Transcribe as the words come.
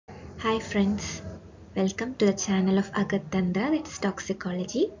Hi friends, welcome to the channel of Agadtantra, that's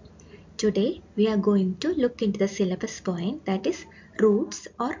toxicology. Today we are going to look into the syllabus point, that is routes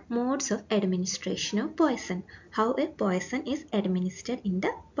or modes of administration of poison, how a poison is administered in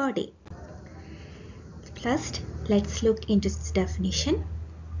the body. First, let's look into its definition.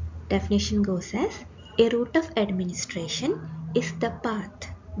 Definition goes as, a route of administration is the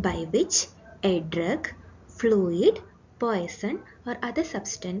path by which a drug, fluid, poison or other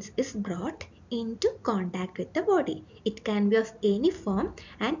substance is brought into contact with the body. It can be of any form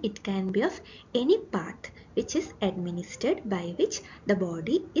and it can be of any path which is administered by which the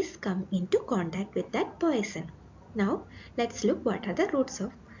body is come into contact with that poison. Now let's look what are the routes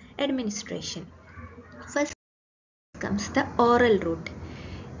of administration. First comes the oral route.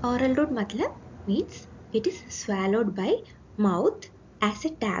 Oral route matlab means it is swallowed by mouth as a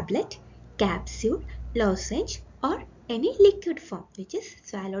tablet, capsule, lozenge or any liquid form which is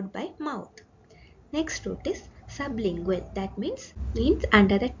swallowed by mouth. Next route is sublingual, that means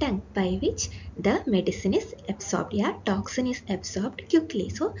under the tongue by which the medicine is absorbed. Yeah, toxin is absorbed quickly.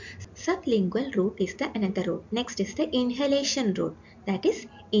 So sublingual route is the another route. Next is the inhalation route, that is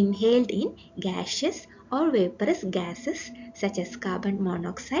inhaled in gaseous or vaporous gases such as carbon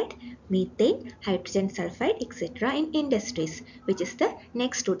monoxide, methane, hydrogen sulfide, etc. in industries, which is the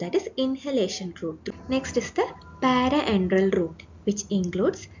next route, that is inhalation route. Next is the paraenteral route, which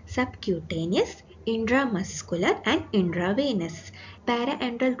includes subcutaneous, intramuscular and intravenous.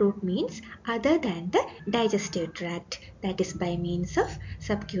 Paraenteral route means other than the digestive tract, that is by means of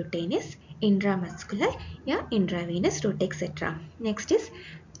subcutaneous, intramuscular, intravenous route, etc. Next is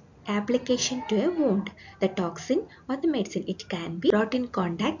application to a wound. The toxin or the medicine, it can be brought in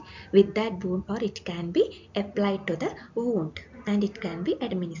contact with that wound or it can be applied to the wound and it can be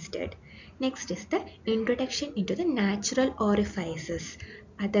administered. Next is the introduction into the natural orifices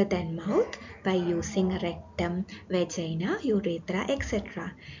other than mouth by using rectum, vagina, urethra,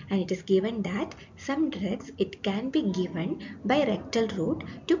 etc. And it is given that some drugs it can be given by rectal route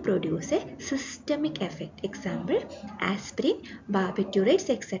to produce a systemic effect. Example, aspirin, barbiturates,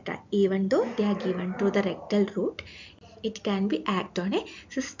 etc. Even though they are given through the rectal route, it can be act on a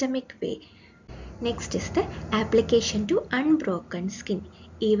systemic way. Next is the application to unbroken skin.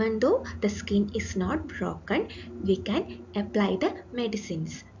 Even though the skin is not broken, we can apply the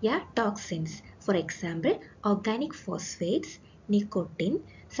medicines, toxins. For example, organic phosphates, nicotine,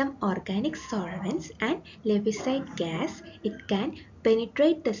 some organic solvents and levisite gas. It can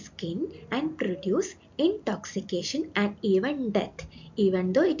penetrate the skin and produce intoxication and even death.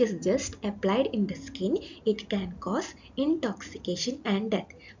 Even though it is just applied in the skin, it can cause intoxication and death.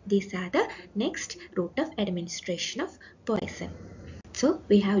 These are the next route of administration of poison. So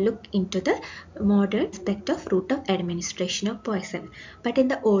we have looked into the modern aspect of route of administration of poison. But in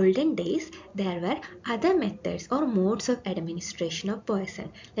the olden days, there were other methods or modes of administration of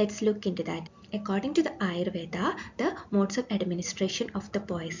poison. Let's look into that. According to the Ayurveda, the modes of administration of the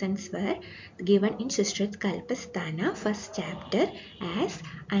poisons were given in Sushruta Kalpasthana, first chapter, as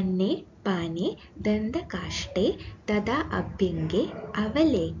Anne, Pane, Danda Kashte, Dada Abhyenge,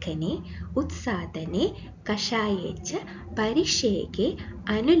 Avalekane, Utsadane, Kashayecha, Parishege,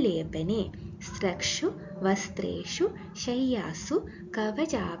 Anulepane, Strakshu, Vastreshu, Shayyasu,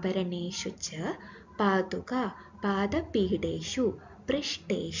 Kavajabaраneshu cha, Paduka, Padapideshu,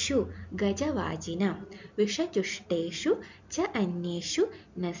 Prishteshu, Gajavajina, Vishajuштeshu, cha Anyeshu,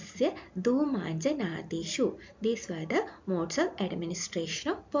 Nasya, Dhumanjanadishu. These were the modes of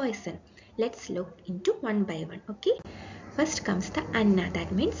administration of poison. Let's look into one by one. Okay. First comes the Anna,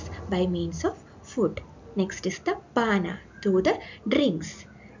 that means by means of food. Next is the Pana, through the drinks.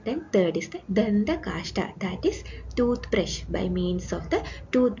 Then third is the Danda Kashta, that is toothbrush. By means of the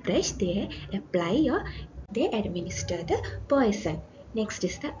toothbrush, they apply or they administer the poison. Next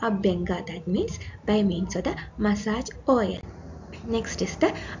is the Abhyanga, that means by means of the massage oil. Next is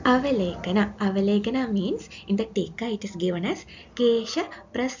the Avalekana. Avalekana means in the Tika it is given as Kesha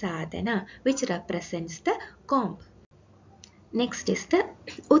Prasadana, which represents the comb. Next is the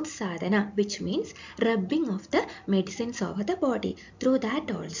Utsadana, which means rubbing of the medicines over the body. Through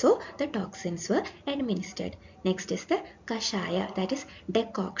that also the toxins were administered. Next is the Kashaya, that is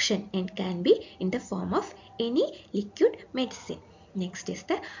decoction and can be in the form of any liquid medicine. Next is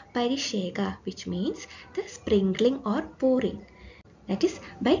the Parishega, which means the sprinkling or pouring. That is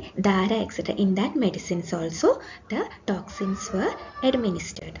by Dara, etc. In that medicines also the toxins were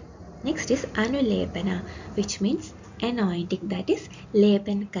administered. Next is Anulepana, which means anointing, that is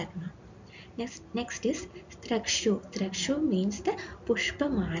Lepan Karma. Next is Trakshu. Trakshu means the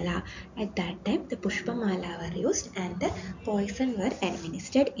Pushpamala. At that time, the Pushpamala were used and the poison were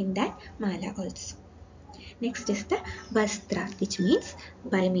administered in that mala also. Next is the Vastra, which means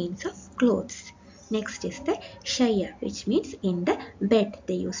by means of clothes. Next is the Shaya, which means in the bed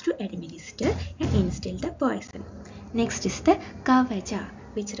they used to administer and instill the poison. Next is the Kavacha,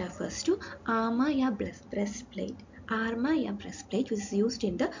 which refers to armor ya breastplate. Armor ya breastplate was used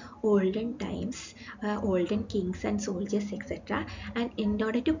in the olden times, olden kings and soldiers, etc. And in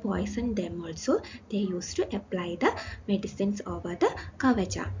order to poison them also, they used to apply the medicines over the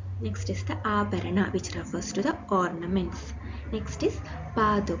Kavacha. Next is the Abharana, which refers to the ornaments. Next is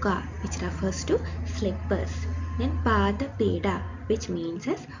Paduka, which refers to slippers. Then Padapeda, which means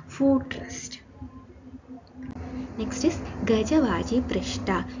as footrest. Next is Gajavaji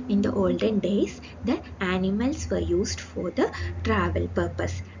Prishta. In the olden days, the animals were used for the travel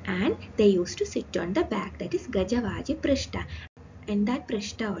purpose and they used to sit on the back, that is Gajavaji Prishta. In that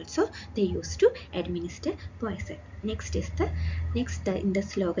prishta also they used to administer poison. Next in the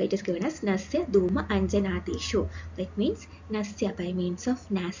sloga it is given as Nasya Duma Anjanadishu. That means Nasya by means of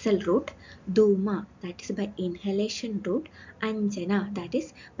nasal root, Duma that is by inhalation route, Anjana that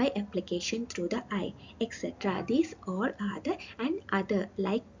is by application through the eye, etc. These all are the and other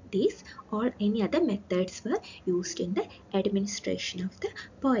like these or any other methods were used in the administration of the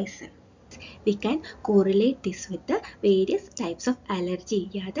poison. We can correlate this with the various types of allergy,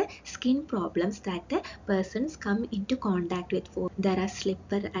 the skin problems that the persons come into contact with. There are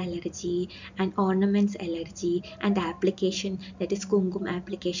slipper allergy and ornaments allergy, and the application, that is kumkum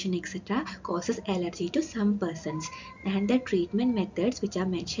application, etc. causes allergy to some persons, and the treatment methods which are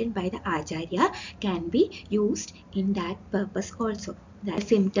mentioned by the Acharya can be used in that purpose also. The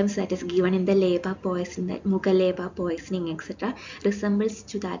symptoms that is given in the labor poison, that mukha labor poisoning, etc., resembles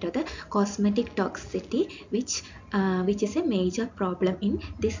to that of the cosmetic toxicity, which is a major problem in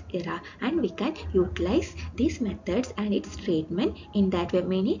this era, and we can utilize these methods and its treatment in that way.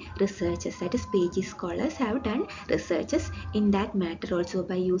 Many researchers, that is PG scholars, have done researches in that matter also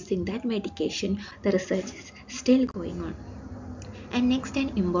by using that medication. The research is still going on. And next,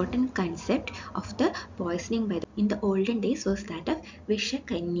 an important concept of the poisoning in the olden days was that of Visha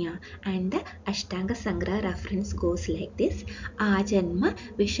Kanya, and the Ashtanga Sangra reference goes like this: Ajanma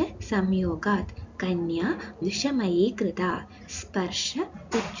Visha Samyogat Kanya Vishamayi Krita Sparsha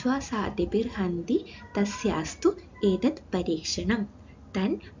Uchvasadibir Handi Tasyastu Edat Parikshanam.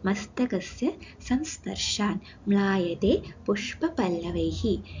 Tan Mastakasya Samsparshan Mlayade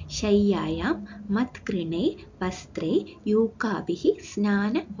Pushpapallavaihi Shayyayam Matkrinai Vastrai Yukabihi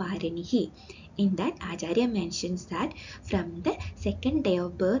Snana Varanihi. In that, Acharya mentions that from the second day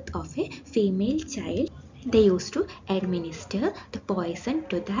of birth of a female child, they used to administer the poison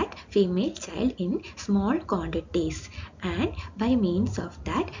to that female child in small quantities, and by means of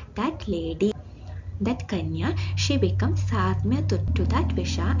that lady, that Kanya, she becomes Satmya to that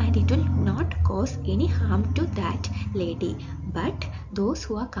Visha, and it will not cause any harm to that lady. But those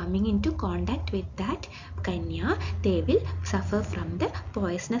who are coming into contact with that Kanya, they will suffer from the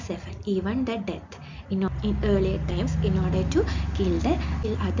poisonous effect, even the death. In earlier times, in order to kill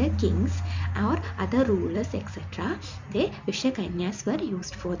other kings or other rulers, etc., the Visha Kanyas were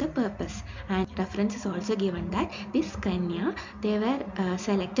used for the purpose. And reference is also given that this Kanya, they were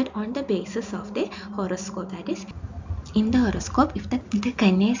selected on the basis of the horoscope. That is, in the horoscope, if the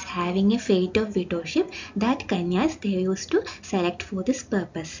Kanya is having a fate of widowship, that Kanyas they used to select for this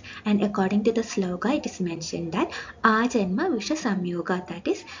purpose. And according to the sloga, it is mentioned that Ajanma Visha Samyoga, that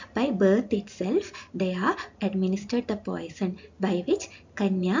is, by birth itself, they are administered the poison, by which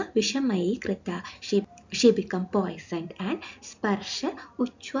Kanya Vishamayi Krita, she become poisoned, and Sparsha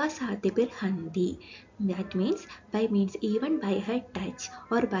Uchvasadibir Handi. That means even by her touch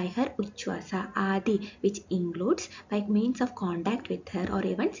or by her uchvasa adi, which includes by means of contact with her or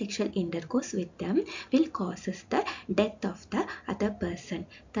even sexual intercourse with them, will causes the death of the other person.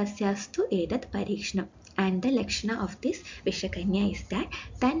 Tasyastu edat parikshanam. And the lakshana of this Vishakanya is that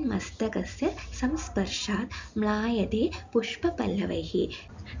tan mastakasya samsparshat mlayade pushpa pallavaihi.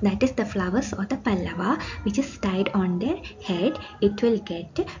 That is, the flowers or the pallava which is tied on their head, it will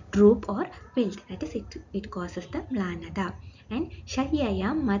get droop or wilt. That is, it causes the mlanada. And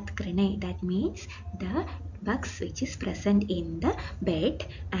shahyaya matkrinai, that means the bugs which is present in the bed,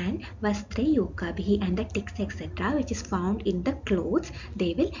 and vastre yukabihi, and the ticks, etc., which is found in the clothes,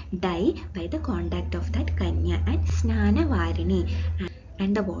 they will die by the contact of that kanya. And snana varini,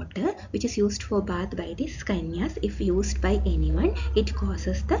 And the water which is used for bath by these kanyas, if used by anyone, it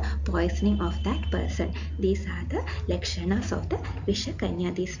causes the poisoning of that person. These are the lakshanas of the Visha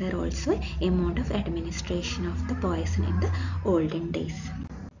Kanya. These were also a mode of administration of the poison in the olden days.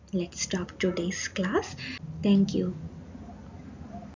 Let's stop today's class. Thank you.